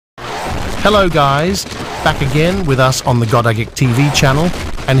Hello guys, back again with us on the Godagic TV channel,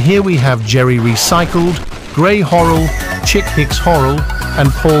 and here we have Jerry Recycled, Gray Horrell, Chick Hicks Horrell, and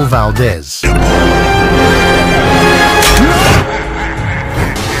Paul Valdez.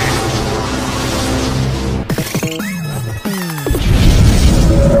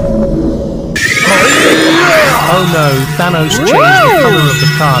 Oh no, Thanos changed the color of the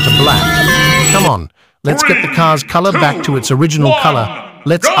car to black. Come on, let's get the car's color back to its original color.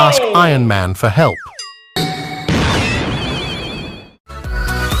 Let's ask Iron Man for help.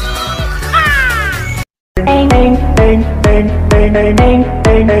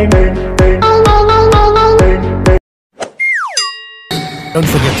 Don't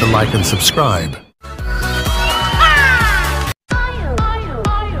forget to like and subscribe.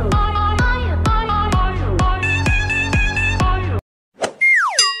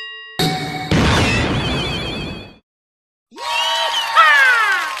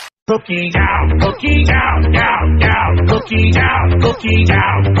 Cookie down, cookie down, down, down, cookie down, cookie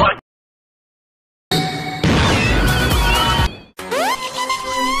down. What?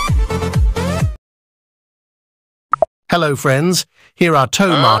 Hello friends, here are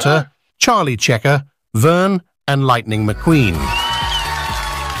Toe Martyr, Charlie Checker, Vern, and Lightning McQueen.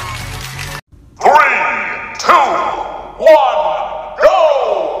 3, 2, 1,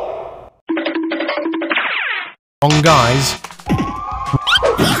 go! Wrong guys.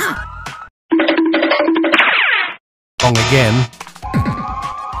 Wrong again.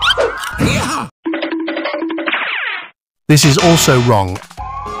 This is also wrong.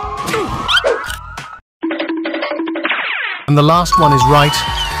 And the last one is right.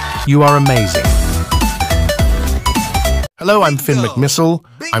 You are amazing. Hello, I'm Finn McMissile.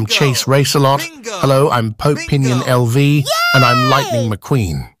 I'm Chase Race-A-Lot. Hello, I'm Pope Pinion LV. And I'm Lightning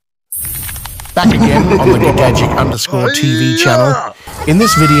McQueen. Back again on the Godagic_TV channel. In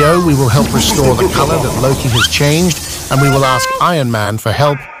this video, we will help restore the color that Loki has changed, and we will ask Iron Man for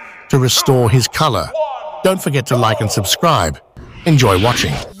help to restore his color. Don't forget to like and subscribe. Enjoy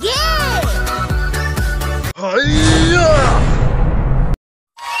watching. Yeah!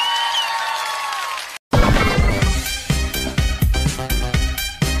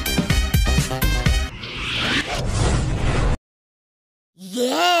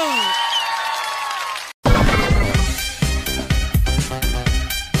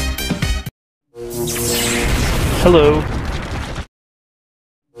 Hello.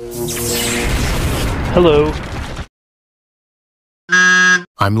 Hello.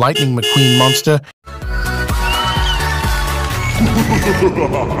 I'm Lightning McQueen Monster.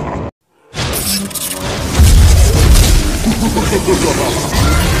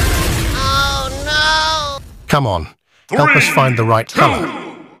 Oh no! Come on, help us find the right color.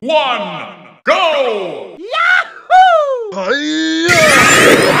 1, go!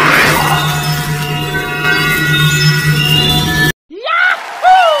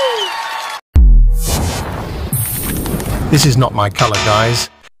 This is not my color, guys.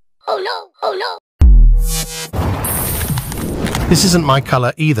 Oh no! Oh no! This isn't my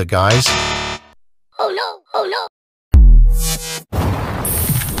color either, guys. Oh no! Oh no!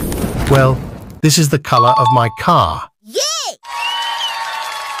 Well, this is the color of my car. Yeah!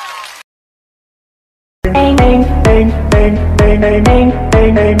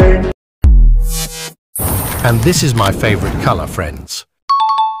 And this is my favorite color, friends.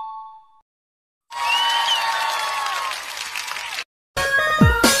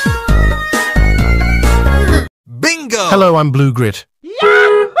 Bingo! Hello, I'm Blue Grit.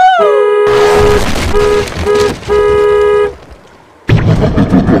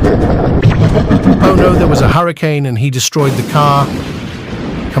 Oh no, there was a hurricane and he destroyed the car.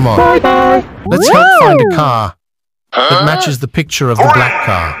 Come on. Let's help find a car that matches the picture of the black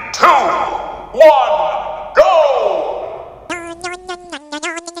car. 2, 1, go!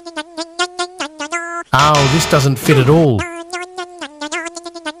 Ow, this doesn't fit at all.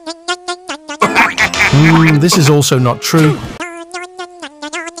 This is also not true.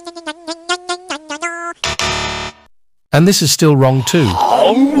 And this is still wrong too.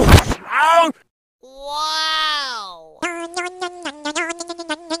 Wow!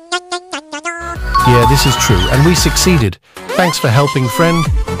 Yeah, this is true, and we succeeded. Thanks for helping, friend.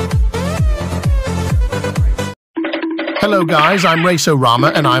 Hello guys, I'm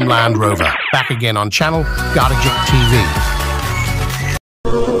Race-O-Rama and I'm Land Rover. Back again on channel Godagic TV.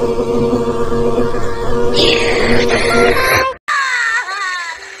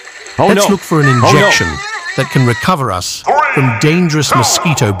 Let's look for an injection that can recover us from dangerous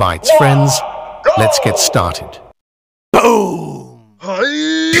mosquito bites, friends. Let's get started. Boom!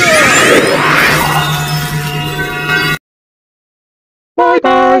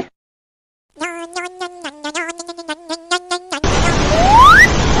 Bye-bye.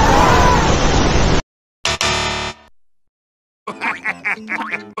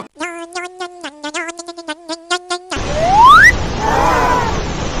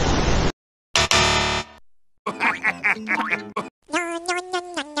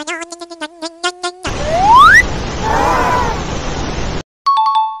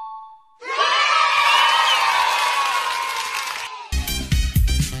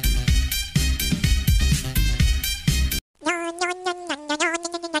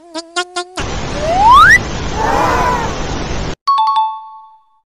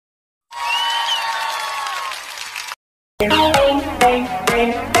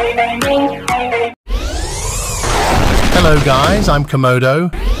 Hello guys, I'm Komodo.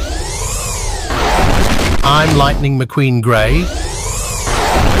 I'm Lightning McQueen Grey.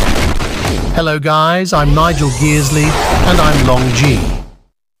 Hello guys, I'm Nigel Gearsley and I'm Long G.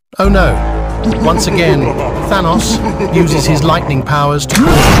 Oh no, once again, Thanos uses his lightning powers to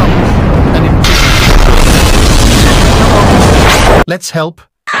cause trouble and imprison. Let's help,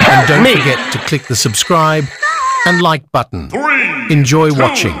 and don't forget to click the subscribe and like button. 3, Enjoy 2,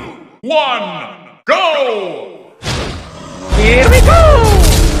 watching. 1, go! Here we go!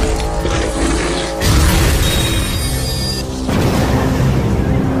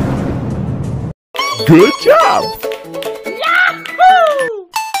 Good job! Yahoo!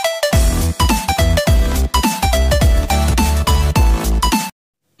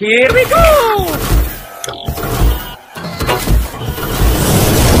 Here we go!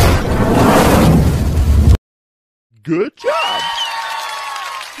 Good job!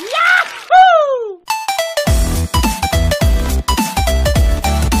 Yahoo!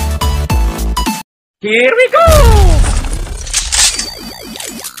 Here we go!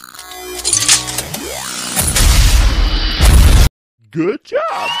 Good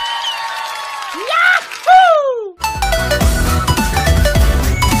job! Yahoo!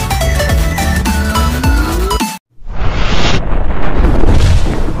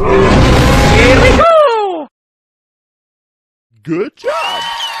 Here we go! Good job!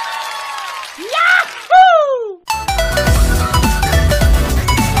 Yahoo!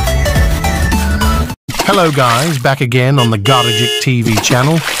 Hello guys, back again on the Gardagic TV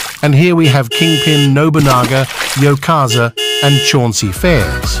channel, and here we have Kingpin, Nobunaga, Yokaza, and Chauncey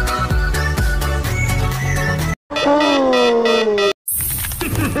Fairs.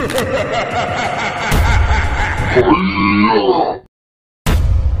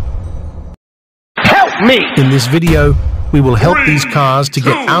 Help me! In this video, we will help these cars to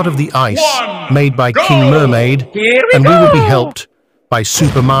get out of the ice made by King Mermaid, Here we and we will be go. helped by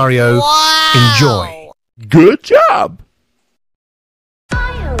Super Mario. Enjoy! Good job!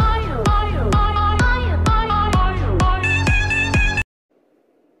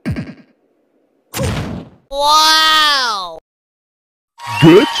 Wow!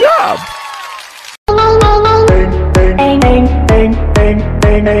 Good job!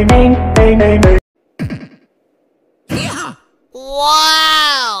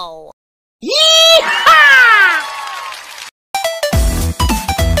 Wow! Yeehaw!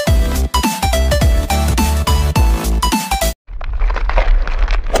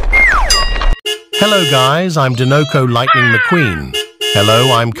 Hello guys, I'm Dinico Lightning McQueen.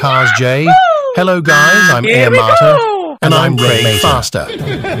 Hello, I'm Cars J. Hello guys, I'm Here Air we Martyr. go. And I'm Craig Faster.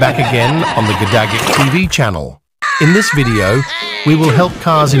 Back again on the Gardagic TV channel. In this video, we will help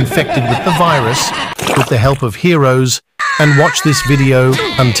cars infected with the virus with the help of heroes, and watch this video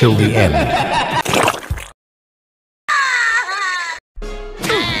until the end.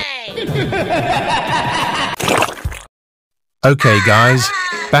 Okay guys,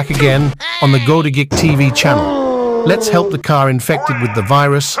 back again on the Gardagic TV channel. Let's help the car infected with the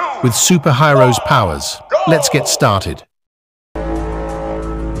virus with superheroes powers. Let's get started.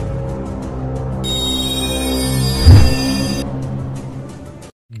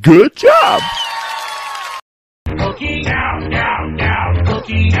 Good job! Cookie down, down, down,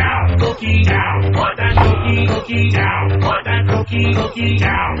 cookie down, cookie down. Put that cookie down, put that cookie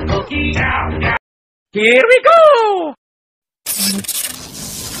down, cookie down, down. Here we go!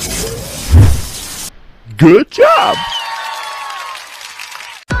 Good job!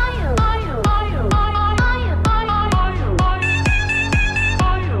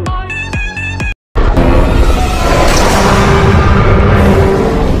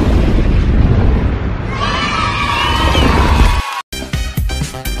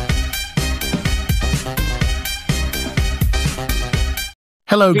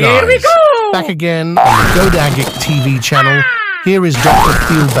 Hello Here we guys, go! back again on the Gardagic TV channel. Here is Dr.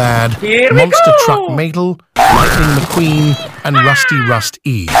 Feelbad, Here we Monster go! Truck Matel, Lightning McQueen, and Rusty Rust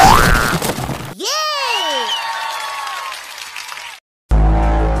Ease. Yay!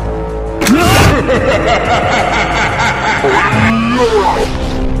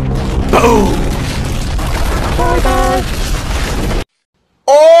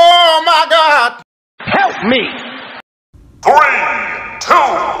 Oh my God! Help me! 3, 2,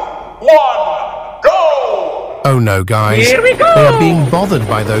 1, go! Oh no guys, Here we go! they are being bothered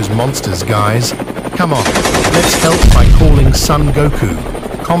by those monsters guys. Come on, let's help by calling Son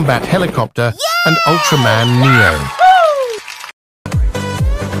Goku, Combat Helicopter, and Ultraman Neo.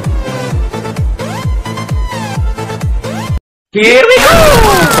 Here we go!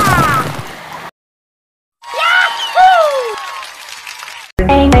 Yahoo!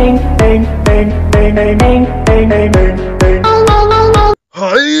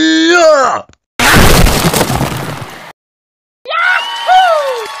 Hiya!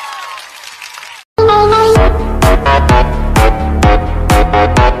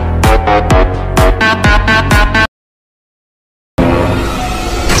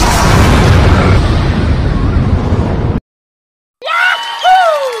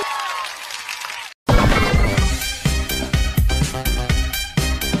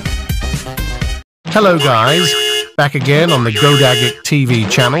 Hello guys, back again on the Godagic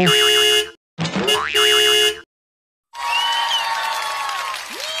TV channel.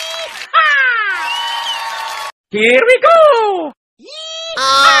 Here we go!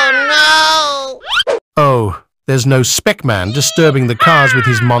 Oh no! Oh, there's no Spec Man disturbing the cars with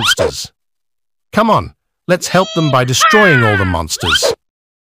his monsters. Come on, let's help them by destroying all the monsters.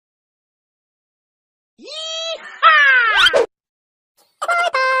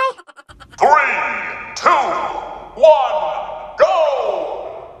 3, 2, 1, go!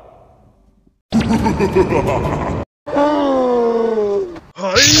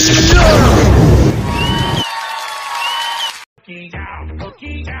 Cookie down,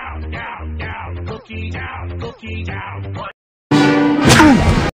 cookie down, down, down, cookie down, cookie down. What?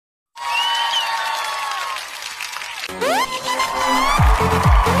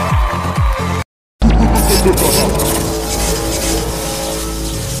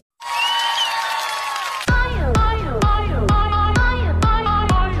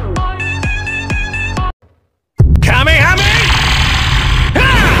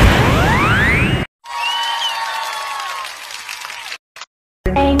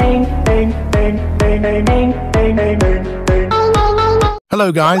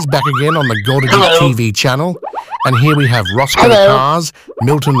 Hello guys, back again on the Godagic TV channel. And here we have Roscoe Cars,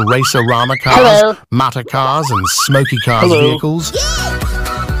 Milton Racer Rama Cars, Mata Cars and Smoky Cars vehicles.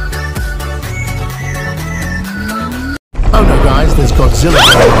 Oh no guys, there's Godzilla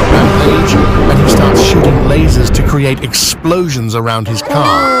going on a rampage and he starts shooting lasers to create explosions around his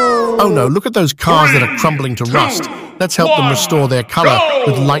car. Oh no, look at those cars that are crumbling to rust. Let's help them restore their color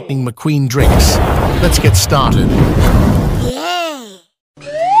with Lightning McQueen drinks. Let's get started.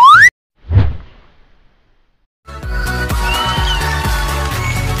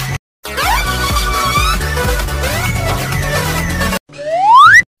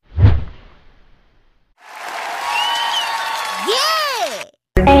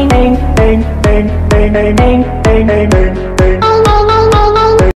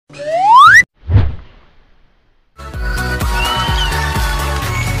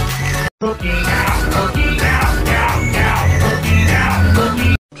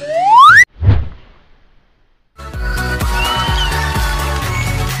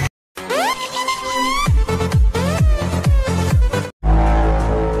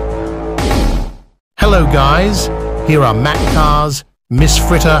 Hello guys, here are Mac Cars, Miss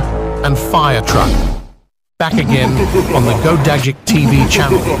Fritter and Firetruck. Back again on the Godagic TV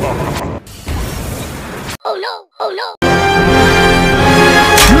channel. Oh no! Oh no!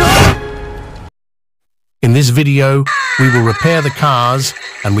 In this video, we will repair the cars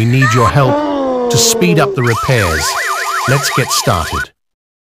and we need your help to speed up the repairs. Let's get started.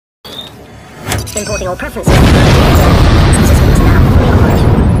 Importing all preferences. System is now fully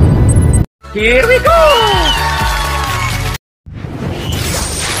operational. Here we go!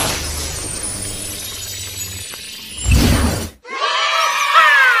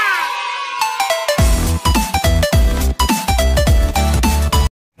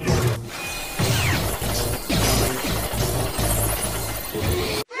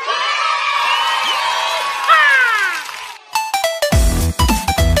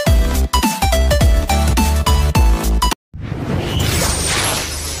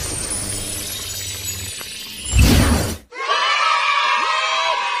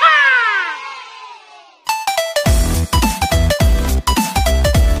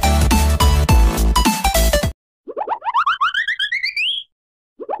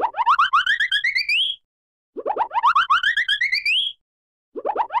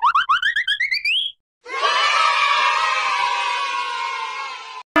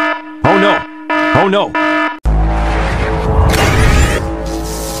 Oh no! Oh no!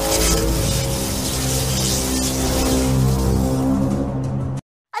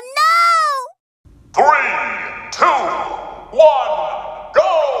 No! 3, 2, 1, go!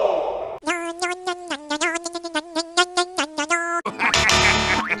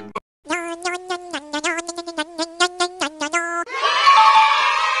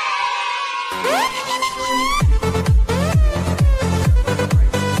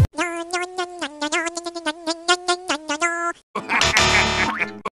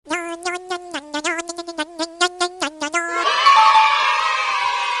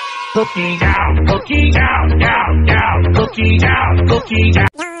 Cookie down, cookie down, down, down, cookie down, cookie down.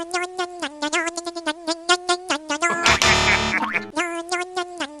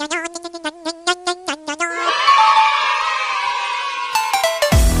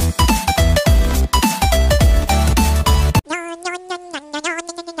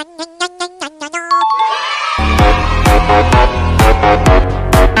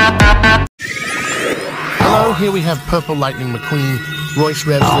 Here we have Purple Lightning McQueen, Royce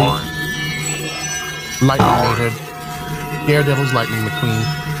Revsley, Lightning Mater, Daredevil's Lightning McQueen.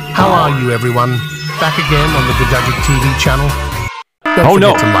 How are you, everyone? Back again on the Guido TV channel. Don't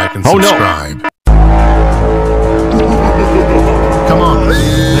forget to like and subscribe. Come on,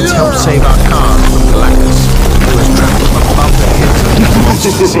 let's help save our cars from Galactus, who has trapped them above the heads of these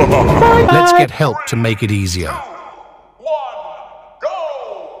monsters. Let's get help to make it easier.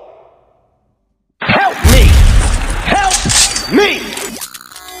 Me!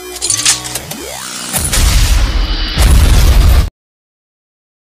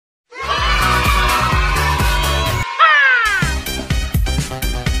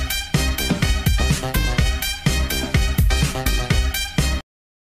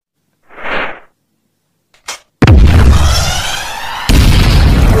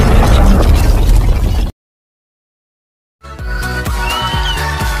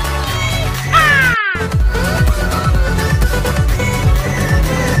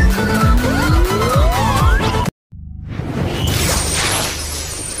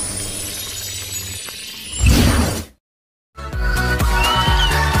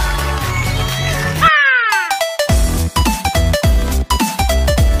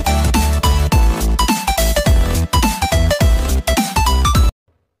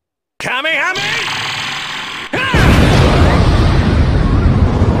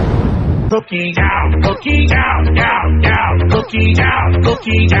 Cookie down, cookie down, down, down, cookie down,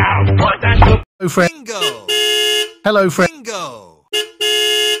 cookie down. Put that cookie. Hello, friend. Wingo. Hello, friend. Wingo.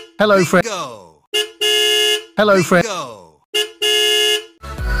 Hello, friend. Wingo. Hello, friend. Wingo.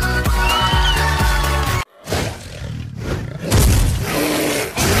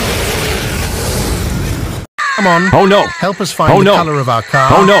 Come on. Oh no. Help us find the color of our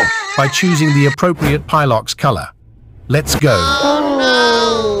car. Oh no. By choosing the appropriate Pilox color. Let's go. Oh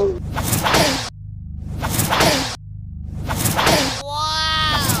no!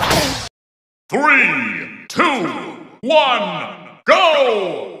 Wow! 3, 2, 1,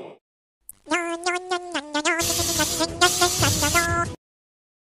 go!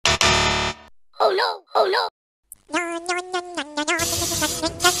 Oh no! Oh no!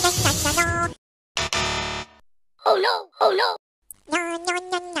 Oh no! Oh no!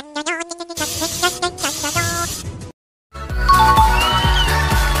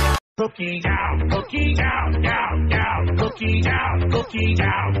 Cookie down, cookie down, down, down, cookie down, cookie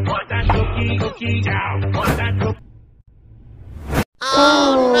down. Put that cookie down, put that cookie.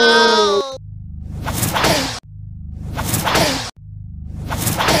 Oh no!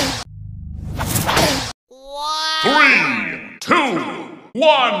 Wow! 3, 2,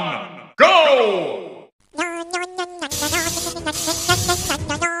 1, go!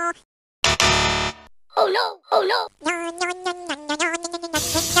 Oh no! Oh no!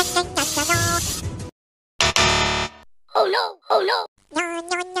 Oh no! Oh no!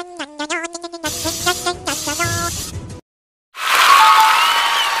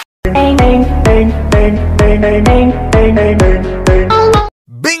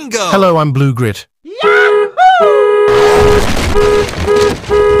 Bingo! Hello, I'm Blue Grit.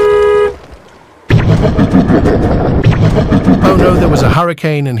 Oh no, there was a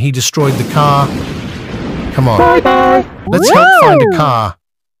hurricane and he destroyed the car. Come on. Let's help find a car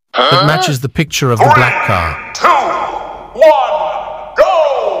that matches the picture of the black car. 2, 1, go!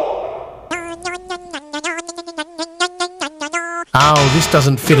 Ow, this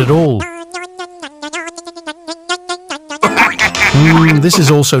doesn't fit at all. This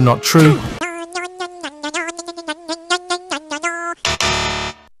is also not true.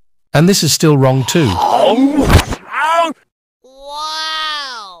 And this is still wrong too. Wow!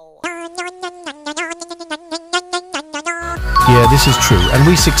 Yeah, this is true, and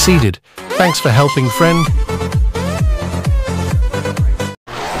we succeeded. Thanks for helping, friend.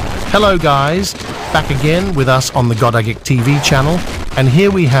 Hello guys, back again with us on the Godagic TV channel, and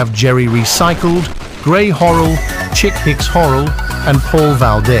here we have Jerry Recycled, Gray Horrell, Chick Hicks Horrell, and Paul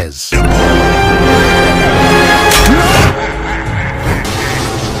Valdez.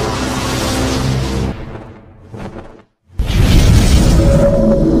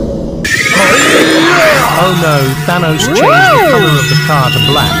 Oh no, Thanos changed the color of the car to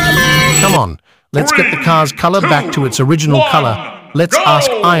black. Come on, let's get the car's color back to its original color Let's ask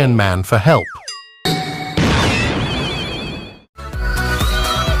Iron Man for help.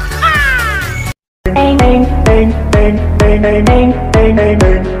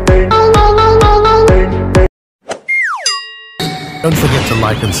 Don't forget to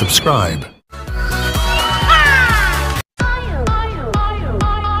like and subscribe.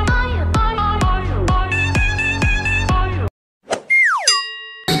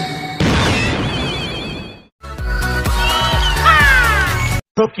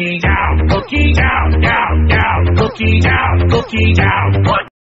 Cookie down, cookie down, down, down, cookie down, cookie down. What?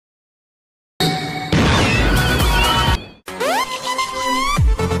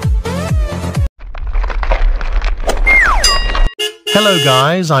 Hello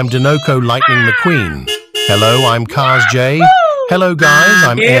guys, I'm Dinico Lightning McQueen. Hello, I'm Cars J. Hello guys,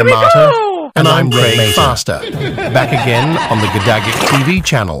 I'm Air Martyr. And I'm Craig Faster. Back again on the Gadagik TV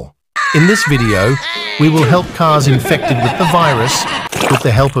channel. In this video, we will help cars infected with the virus with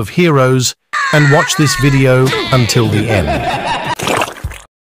the help of heroes, and watch this video until the end.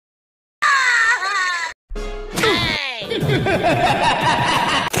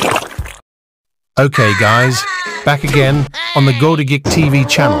 Okay guys, back again on the Gadagik TV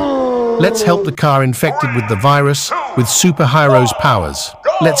channel. Let's help the car infected with the virus with superheroes' powers.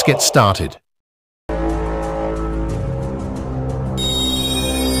 Let's get started.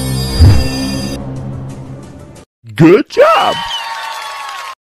 Good job!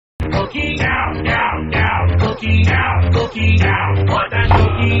 Cookie down, down, down, cookie down, cookie down. Put that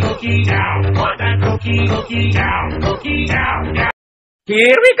cookie down, put that cookie down, down.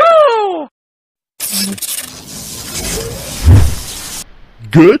 Here we go!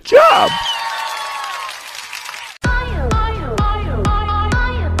 Good job!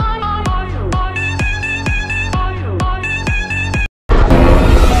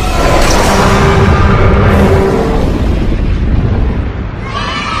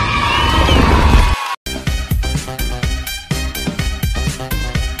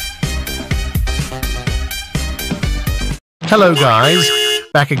 Hello guys,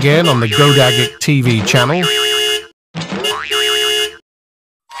 back again on the Gadagik TV channel.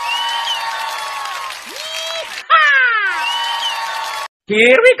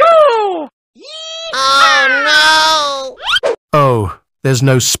 Here we go! Oh no! Oh, there's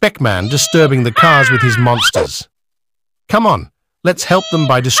no Spec-Man disturbing the cars with his monsters. Come on, let's help them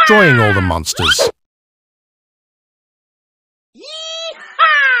by destroying all the monsters.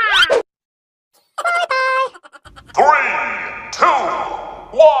 3, 2,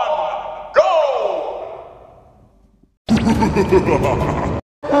 1, go!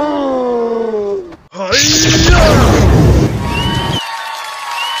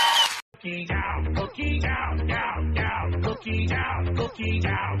 Cookie down, cookie down, down, down, cookie down, cookie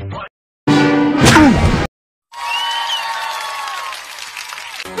down. What?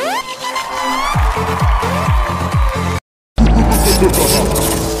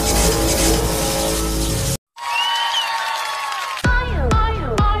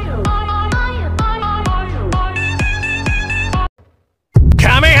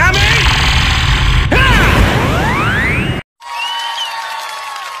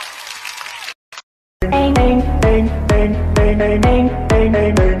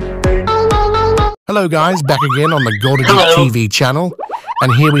 Hello guys, back again on the Gadagik TV channel.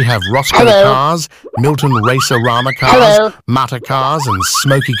 And here we have Roscoe Cars, Milton Racer Rama Cars, Matter Cars and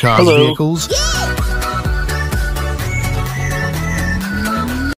Smoky Cars vehicles.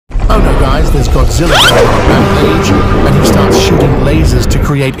 Oh no guys, there's Godzilla going on a rampage and he starts shooting lasers to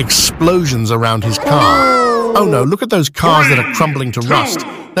create explosions around his car. Oh no, look at those cars that are crumbling to rust.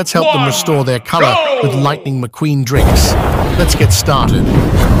 Let's help them restore their color with Lightning McQueen drinks. Let's get started.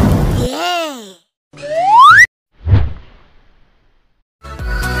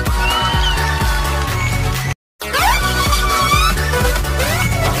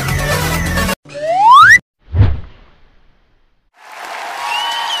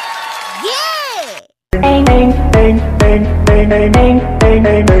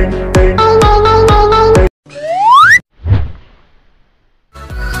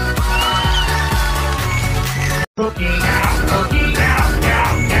 Cookie down, cookie down,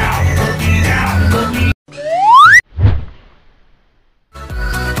 down, down, cookie down, cookie.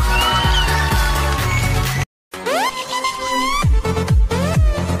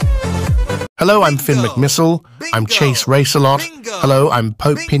 Hello, I'm Finn McMissile. I'm Chase Racelot. Hello, I'm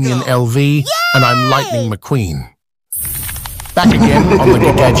Pope Pinion LV. And I'm Lightning McQueen. Back again on the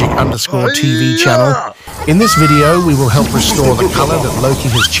Gadagik_TV channel. In this video, we will help restore the color that Loki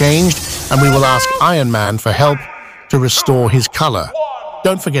has changed, and we will ask Iron Man for help to restore his color.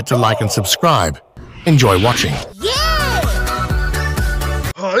 Don't forget to like and subscribe. Enjoy watching. Yeah!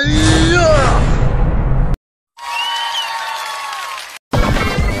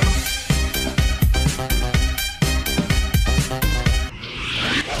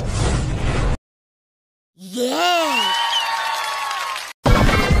 Yeah!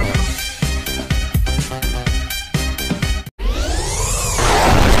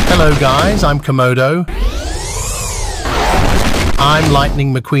 Hello guys, I'm Komodo. I'm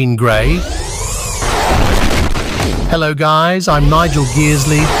Lightning McQueen Grey. Hello guys, I'm Nigel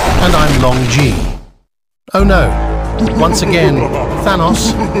Gearsley and I'm Long G. Oh no, once again,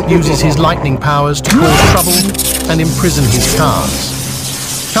 Thanos uses his lightning powers to cause trouble and imprison his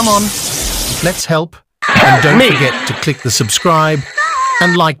cars. Come on, let's help. And don't forget to click the subscribe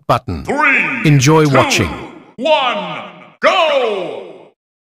and like button. 3, Enjoy 2, watching. 1, go!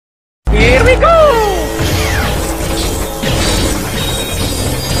 Here we go!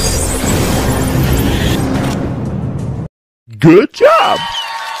 Good job!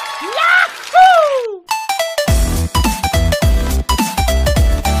 Yahoo!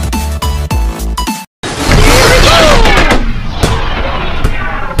 Here we go!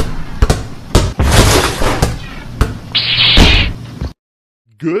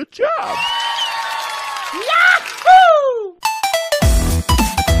 Good job! Yahoo!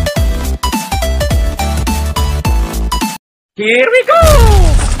 Here we go!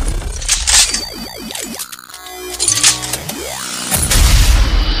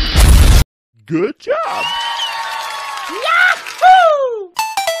 Good job! Yahoo!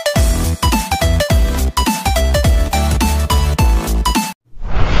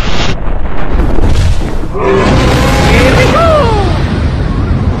 Here we go!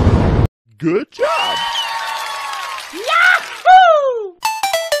 Good job! Yahoo!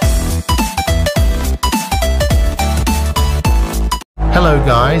 Hello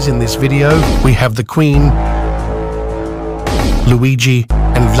guys, in this video we have the Queen, Luigi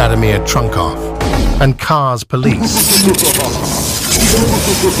and Vladimir Trunkov, and Cars Police.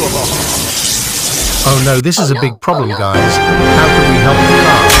 Oh no, this is a big problem guys. How can we help the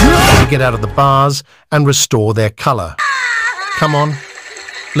cars to get out of the bars and restore their colour? Come on,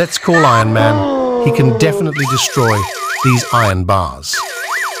 let's call Iron Man. He can definitely destroy these iron bars.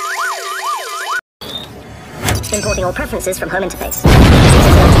 Importing all preferences from home interface.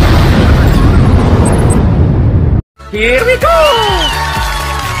 Here we go!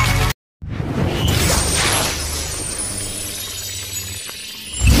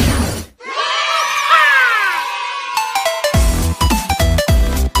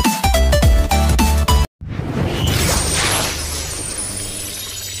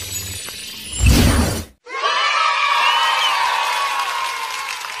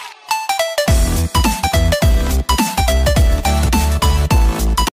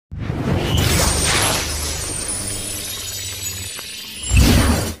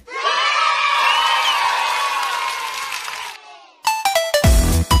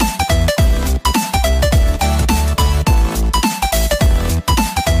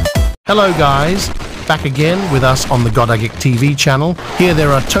 Hello guys, back again with us on the Godagic TV channel. Here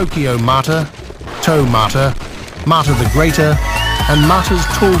there are Tokyo Mata, Toe Mata, Mata the Greater, and Mata's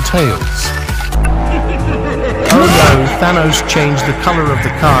Tall Tales. Oh no, Thanos changed the color of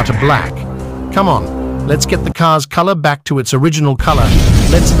the car to black. Come on, let's get the car's color back to its original color.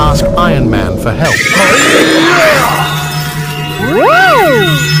 Let's ask Iron Man for help.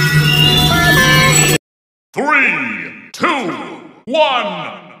 3, 2,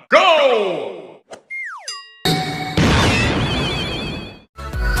 1, go!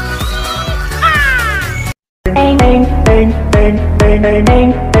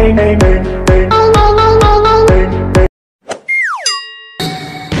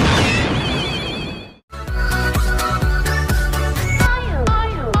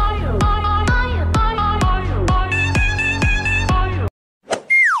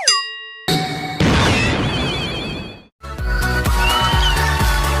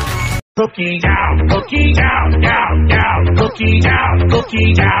 Cookie down, cookie down, down, down, cookie down,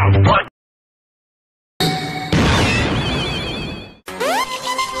 cookie down. What?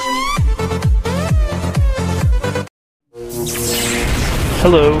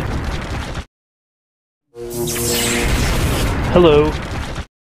 Hello. Hello.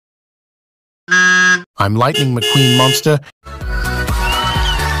 I'm Lightning McQueen Monster.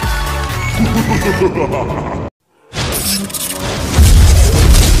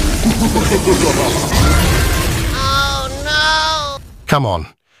 Oh no! Come on,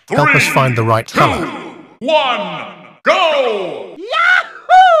 help us find the right color. 1, go!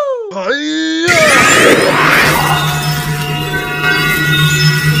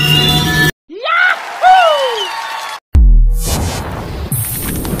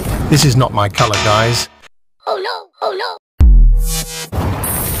 This is not my color, guys. Oh no, oh no.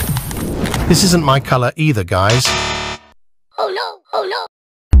 This isn't my color either, guys. Oh no, oh no.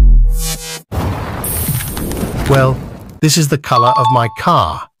 Well, this is the color of my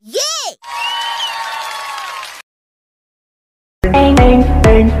car. Yeah!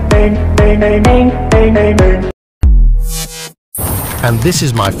 And this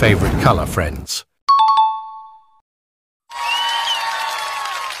is my favorite color, friends.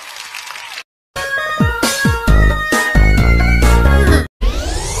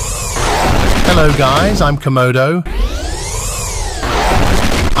 Hello guys, I'm Komodo.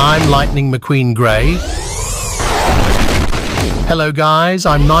 I'm Lightning McQueen Grey. Hello guys,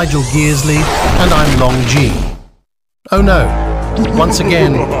 I'm Nigel Gearsley and I'm Long G. Oh no, once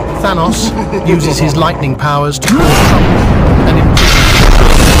again, Thanos uses his lightning powers to cause trouble and imprison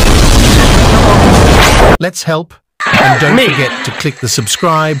people. Let's help, and don't forget to click the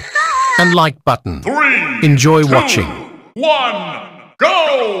subscribe and like button. 3, Enjoy 2, watching. 1,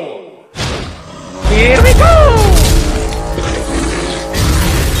 go! Here we go!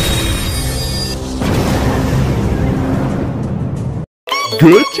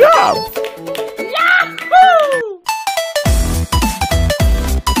 Good job! Yahoo!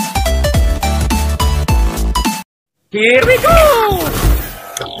 Here we go!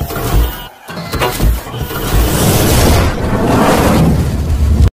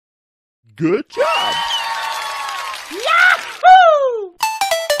 Good job! Yahoo!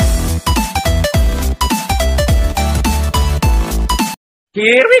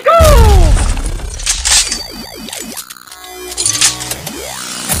 Here we go!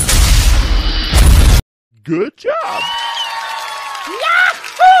 Good job!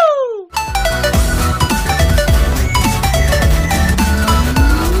 Yahoo!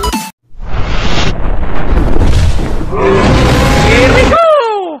 Here we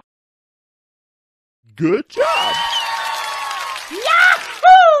go! Good job!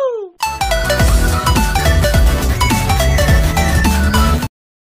 Yahoo!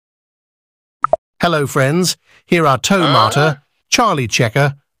 Hello friends, here are Toe Martyr, Charlie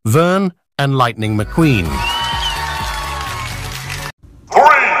Checker, Vern and Lightning McQueen. 3,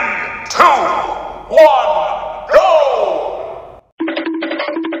 2, 1, go!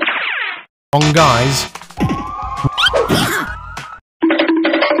 Wrong guys.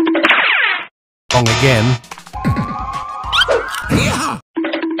 Wrong again.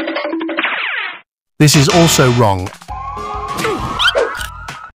 This is also wrong.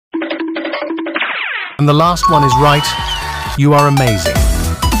 And the last one is right. You are amazing.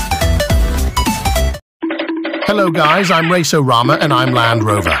 Hello guys, I'm Racerama and I'm Land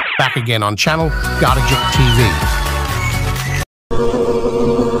Rover. Back again on channel Gardagic TV.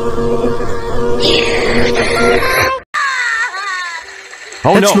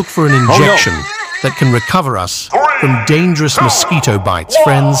 Let's look for an injection that can recover us from dangerous mosquito bites,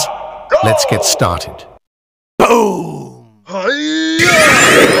 friends. Let's get started. Boom!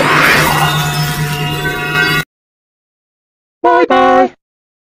 Bye-bye!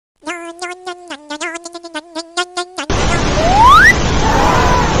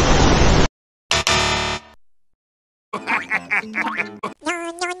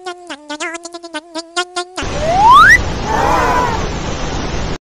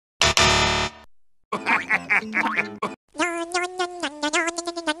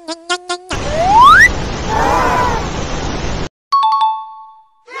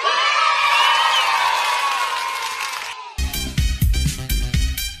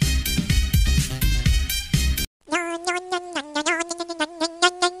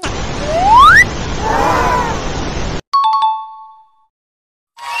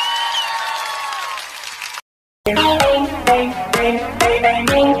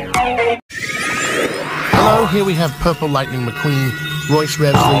 Hello, here we have Purple Lightning McQueen, Royce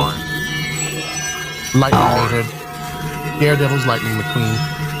Revsley, Lightning Mater, Daredevil's Lightning McQueen.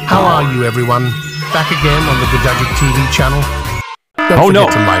 How are you, everyone? Back again on the Gardagic TV channel. Don't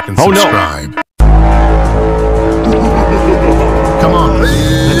forget to like and subscribe. Come on,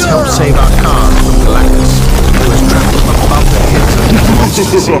 let's help save our car from Galactus, who has trapped above the heads of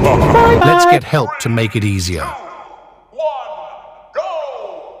these monsters. Let's get help to make it easier. 1, go!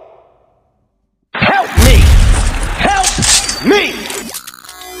 Help me! Help me!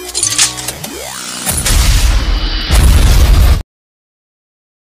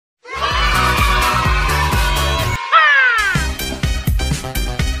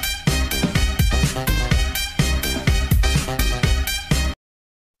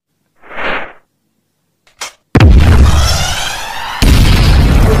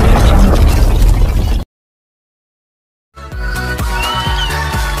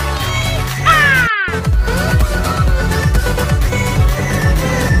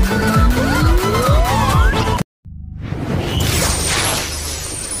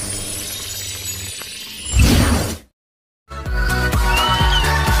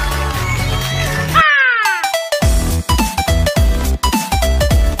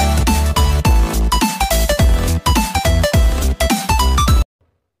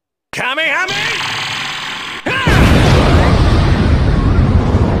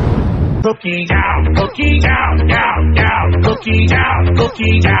 Cookie down, down, down, down. Cookie down,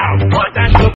 down. Put that cookie